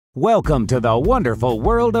Welcome to the wonderful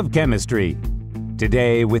world of chemistry.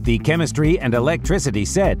 Today, with the Chemistry and Electricity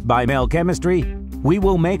set by Mel Chemistry, we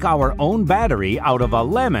will make our own battery out of a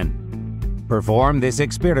lemon. Perform this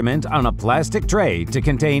experiment on a plastic tray to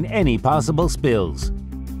contain any possible spills.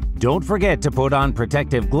 Don't forget to put on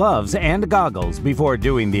protective gloves and goggles before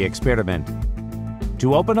doing the experiment.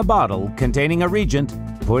 To open a bottle containing a reagent,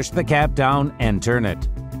 push the cap down and turn it.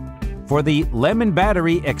 For the lemon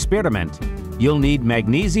battery experiment, you'll need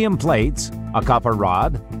magnesium plates, a copper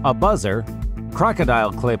rod, a buzzer,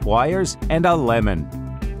 crocodile clip wires, and a lemon.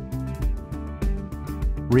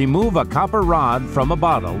 Remove a copper rod from a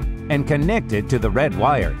bottle and connect it to the red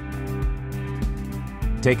wire.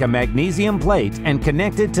 Take a magnesium plate and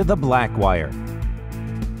connect it to the black wire.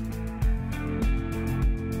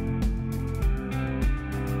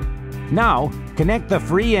 Now, connect the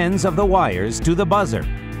free ends of the wires to the buzzer,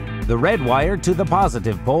 the red wire to the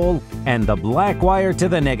positive pole, and the black wire to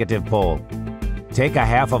the negative pole. Take a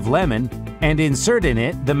half of lemon and insert in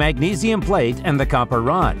it the magnesium plate and the copper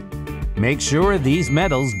rod. Make sure these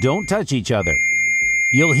metals don't touch each other.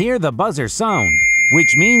 You'll hear the buzzer sound,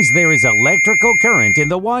 which means there is electrical current in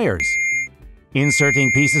the wires.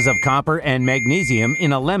 Inserting pieces of copper and magnesium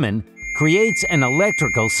in a lemon creates an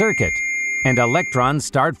electrical circuit, and electrons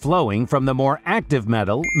start flowing from the more active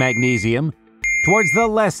metal, magnesium, towards the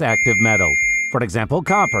less active metal, for example,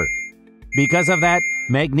 copper. Because of that,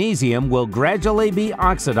 magnesium will gradually be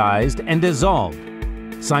oxidized and dissolved.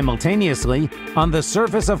 Simultaneously, on the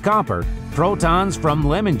surface of copper, protons from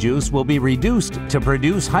lemon juice will be reduced to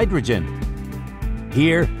produce hydrogen.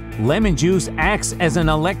 Here, lemon juice acts as an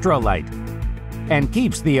electrolyte and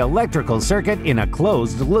keeps the electrical circuit in a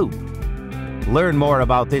closed loop. Learn more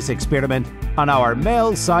about this experiment on our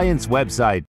Mel Science website.